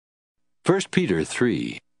1 Peter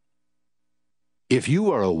 3. If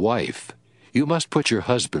you are a wife, you must put your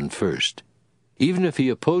husband first. Even if he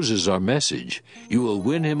opposes our message, you will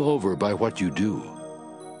win him over by what you do.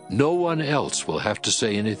 No one else will have to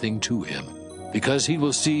say anything to him, because he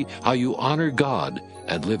will see how you honor God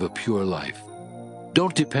and live a pure life.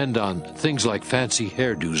 Don't depend on things like fancy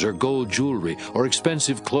hairdos or gold jewelry or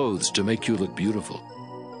expensive clothes to make you look beautiful.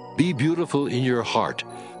 Be beautiful in your heart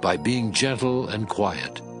by being gentle and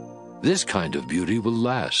quiet. This kind of beauty will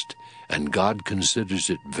last, and God considers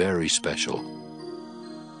it very special.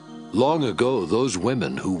 Long ago, those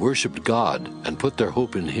women who worshiped God and put their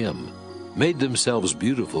hope in Him made themselves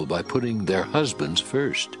beautiful by putting their husbands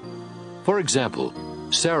first. For example,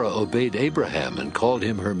 Sarah obeyed Abraham and called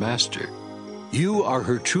him her master. You are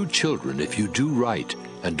her true children if you do right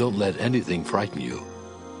and don't let anything frighten you.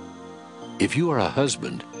 If you are a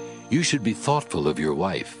husband, you should be thoughtful of your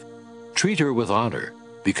wife. Treat her with honor,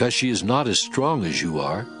 because she is not as strong as you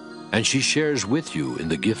are, and she shares with you in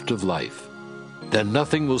the gift of life. Then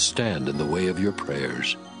nothing will stand in the way of your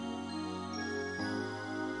prayers.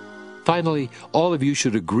 Finally, all of you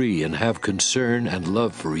should agree and have concern and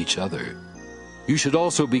love for each other. You should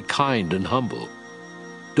also be kind and humble.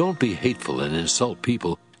 Don't be hateful and insult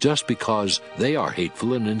people just because they are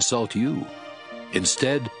hateful and insult you.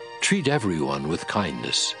 Instead, treat everyone with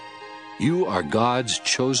kindness. You are God's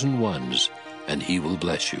chosen ones, and He will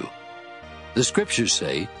bless you. The Scriptures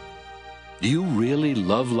say, do you really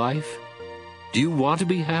love life? Do you want to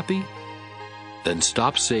be happy? Then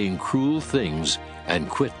stop saying cruel things and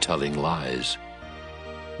quit telling lies.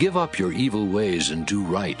 Give up your evil ways and do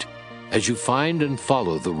right, as you find and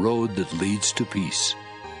follow the road that leads to peace.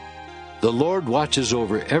 The Lord watches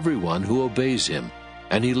over everyone who obeys Him,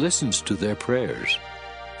 and He listens to their prayers,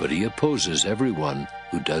 but He opposes everyone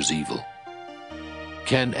who does evil.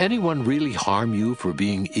 Can anyone really harm you for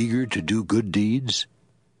being eager to do good deeds?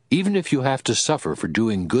 Even if you have to suffer for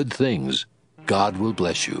doing good things, God will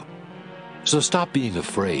bless you. So stop being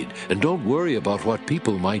afraid and don't worry about what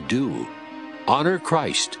people might do. Honor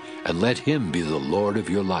Christ and let Him be the Lord of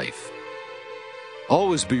your life.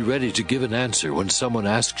 Always be ready to give an answer when someone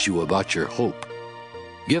asks you about your hope.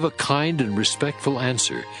 Give a kind and respectful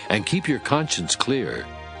answer and keep your conscience clear.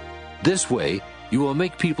 This way, you will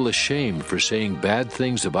make people ashamed for saying bad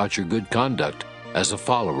things about your good conduct as a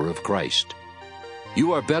follower of Christ.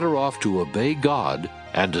 You are better off to obey God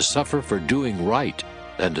and to suffer for doing right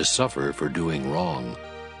than to suffer for doing wrong.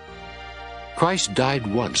 Christ died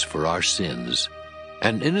once for our sins.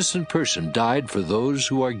 An innocent person died for those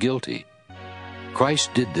who are guilty.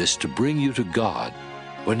 Christ did this to bring you to God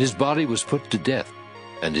when His body was put to death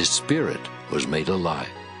and His spirit was made alive.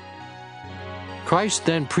 Christ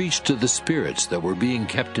then preached to the spirits that were being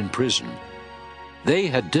kept in prison. They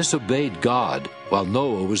had disobeyed God while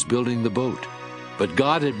Noah was building the boat, but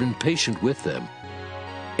God had been patient with them.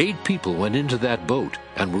 8 people went into that boat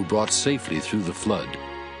and were brought safely through the flood.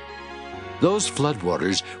 Those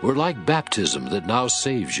floodwaters were like baptism that now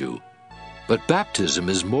saves you. But baptism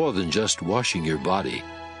is more than just washing your body.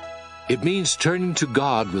 It means turning to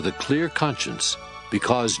God with a clear conscience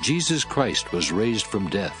because Jesus Christ was raised from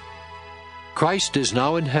death. Christ is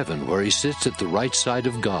now in heaven where He sits at the right side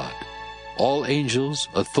of God. All angels,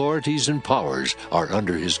 authorities, and powers are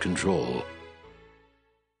under His control.